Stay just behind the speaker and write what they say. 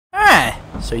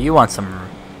So you want some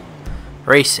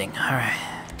racing? All right,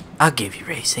 I'll give you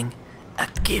racing. I'll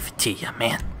give it to you,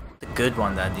 man. The good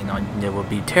one that it would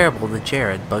be terrible to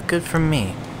Jared, but good for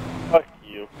me. Fuck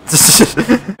you.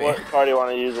 What car do you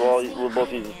want to use? Well, we'll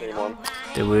both use the same one.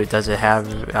 Does it have?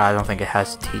 I don't think it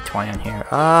has T20 on here.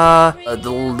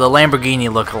 The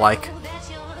Lamborghini look-alike.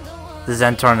 The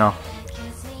Zentorno.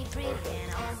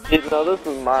 No, this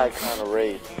is my kind of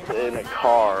race in a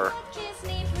car.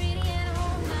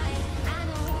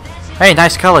 Hey,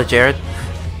 nice color, Jared.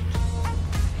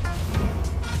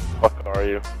 What car are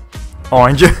you?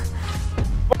 Orange.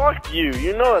 Fuck you.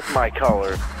 You know that's my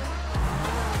color.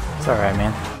 It's alright,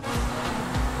 man.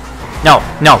 No,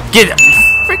 get it.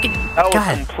 Freaking That was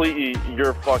God. completely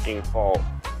your fucking fault.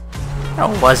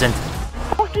 No, it wasn't.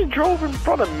 You fucking drove in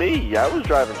front of me. I was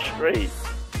driving straight.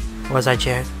 Was I,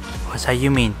 Jared? Was I? You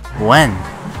mean when?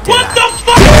 Did What I? the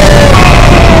fuck?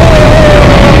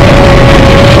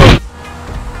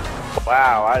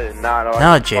 Wow, I did not know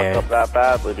I Jared. fucked up that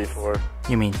badly before.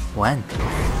 You mean when?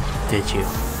 Did you?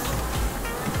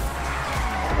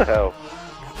 What the hell?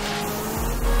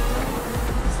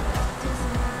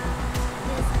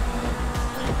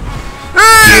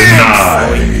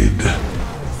 Denied.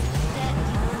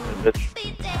 Bitch.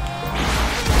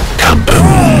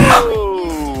 Kaboom.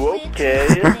 Oh, okay.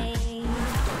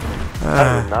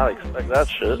 I did not expect that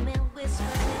shit.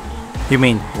 You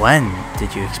mean when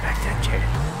did you expect that, Jared?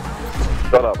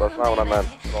 Shut up, that's not what I meant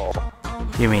at all.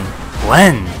 You mean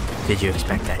when did you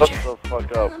expect that, Shut Jared? the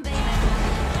fuck up.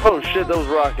 Oh shit, those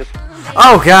rockets.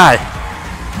 Oh God!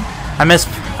 I missed.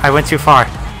 I went too far.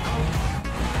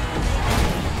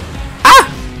 Ah!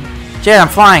 Jared, I'm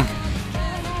flying.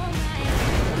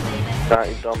 Nah,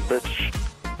 you dumb bitch.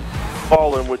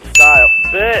 Falling with style,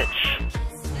 bitch.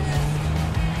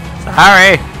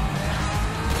 Sorry.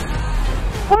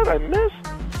 What? I missed?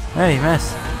 Hey, you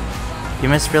missed. You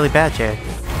missed really bad, Jared.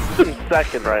 Who's in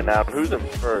second right now? Who's in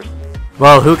first?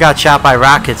 Well, who got shot by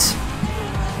rockets?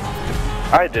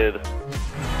 I did.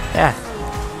 Yeah.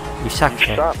 You suck, You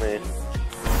Jared. shot me. I'm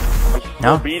still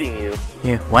No. beating you.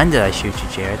 When did I shoot you,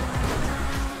 Jared?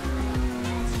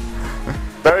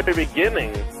 Very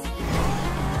beginning.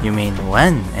 You mean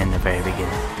when in the very beginning?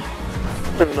 I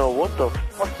don't even know what the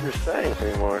fuck you're saying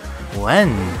anymore. When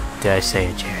did I say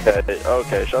it, Jared?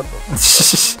 Okay, shut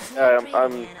the. Yeah, I'm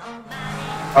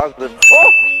positive.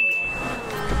 Oh!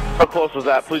 How close was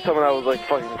that? Please tell me that was like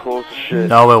fucking close as shit.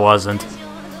 No, it wasn't.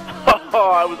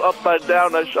 Oh, I was upside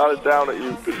down. I shot it down at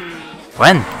you.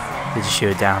 When did you shoot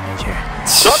it down, Jared?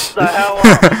 Shut the hell up!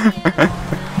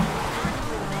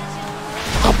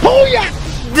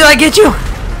 Did I get you?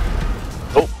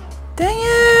 Nope. Dang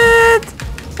it!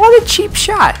 What a cheap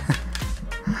shot!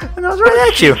 And I was right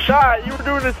at you. Shot. You were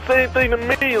doing the same thing to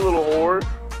me, you little whore.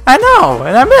 I know,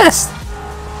 and I missed.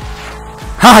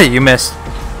 Ha! You missed.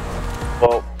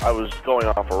 Well, I was going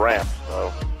off a ramp,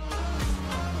 so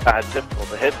kind of difficult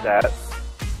to hit that.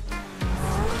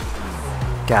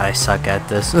 God, I suck at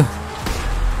this.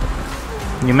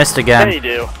 You missed again. Yeah, you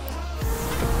do.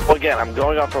 Well, again, I'm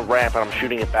going off a ramp and I'm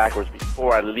shooting it backwards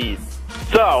before I leave.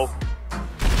 So,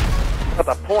 it's not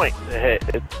the point to hit.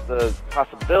 It's the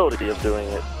possibility of doing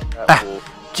it.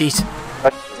 Jeez.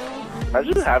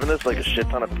 Imagine having this like a shit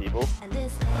ton of people.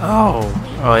 Oh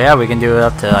yeah, we can do it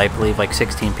up to, I believe, like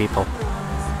 16 people.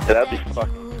 Yeah, that'd be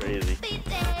fucking crazy.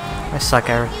 I suck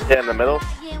at it. Yeah, in the middle.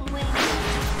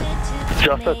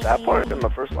 Just at that part in the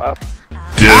first lap.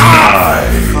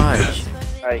 Denied. Fudge.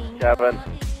 Hey, Kevin.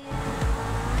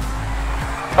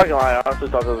 I'm not gonna lie, I honestly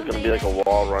thought this was gonna be like a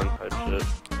wall run type shit.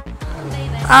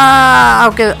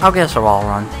 I'll guess a wall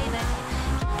run.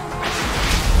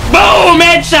 Boom!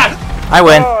 Headshot! I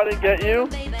win. Oh, I didn't get you.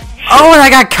 Oh, and I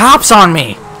got cops on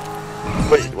me.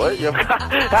 Wait, what? You have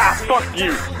ah, fuck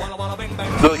you.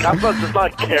 Do the cops just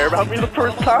not care about me the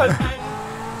first time? I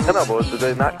know, boys. Did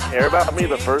they not care about me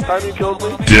the first time you killed me?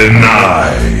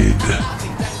 Denied.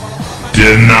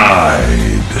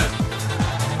 Denied.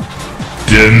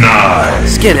 Denied.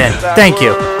 Let's get in. Thank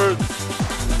you. Backwards.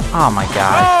 Oh my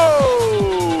God.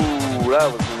 Oh,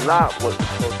 that was not what was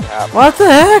supposed to happen. What the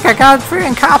heck? I got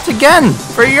freaking cops again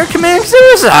for you're committing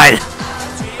suicide.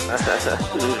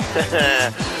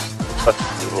 Fuck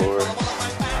you, Lord.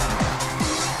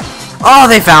 Oh,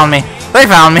 they found me. They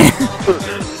found me.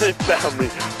 They found me.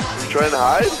 You trying to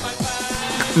hide?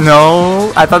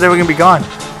 No, I thought they were gonna be gone.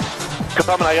 Come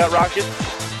on, I got rockets.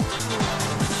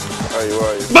 Where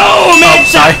are you? Boom!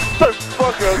 Headshot!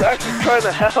 Motherfucker, I was actually trying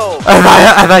to help.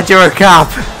 I thought you were a cop.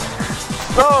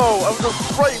 No, I was a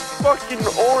bright fucking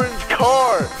orange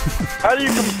car. How do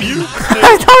you confuse me?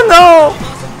 I don't know.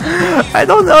 I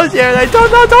don't know, Jared. I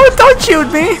don't know. Don't shoot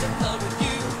me.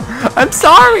 I'm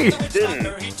sorry. Didn't.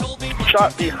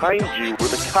 Shot behind you where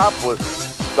the cop was.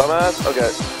 Dumbass.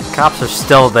 Okay. Cops are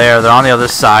still there. They're on the other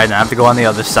side, and I have to go on the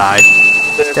other side.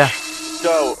 Bitch. Yeah.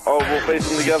 Go. Oh, we'll face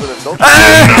them together then. Don't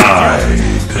Denied.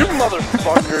 you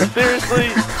motherfucker. Seriously?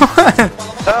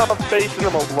 Now I'm facing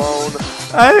them alone.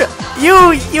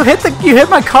 You hit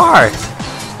my car.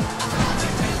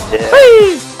 Yeah.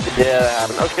 Whee! Yeah, that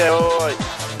happened. Okay, wait.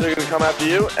 They're gonna come after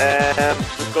you, and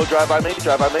just go drive by me.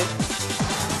 Drive by me.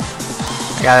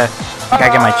 I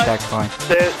gotta get my checkpoint.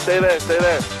 Stay there. Stay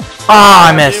there. Oh,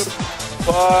 I missed.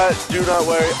 But do not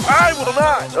worry. I will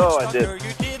not. Oh, I did.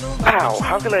 Ow!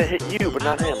 How can I hit you but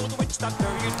not him?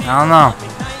 I don't know.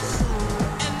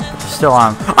 Still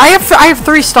on. I have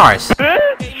 3 stars.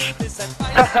 Bitch!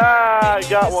 Haha! I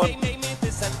got one.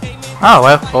 Oh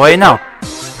well. Wait, no.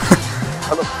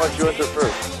 How the fuck you enter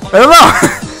first? I don't know.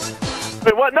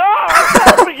 Wait, what? No! I'm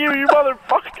stopping you, you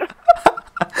motherfucker!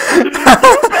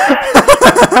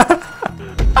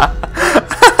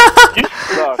 You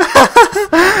suck.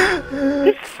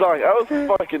 You suck. I was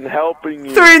fucking helping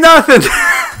you. 3-0.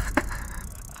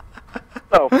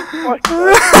 No, fuck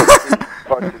you.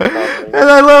 Fucking nothing. And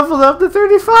I leveled up to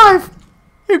 35.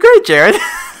 You're great, Jared.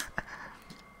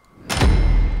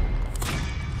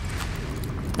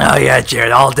 Oh yeah,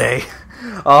 Jared, all day.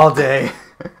 All day.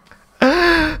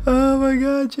 Oh my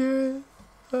god, Jared.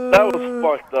 That was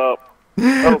fucked up.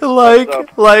 That was fucked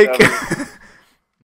up. like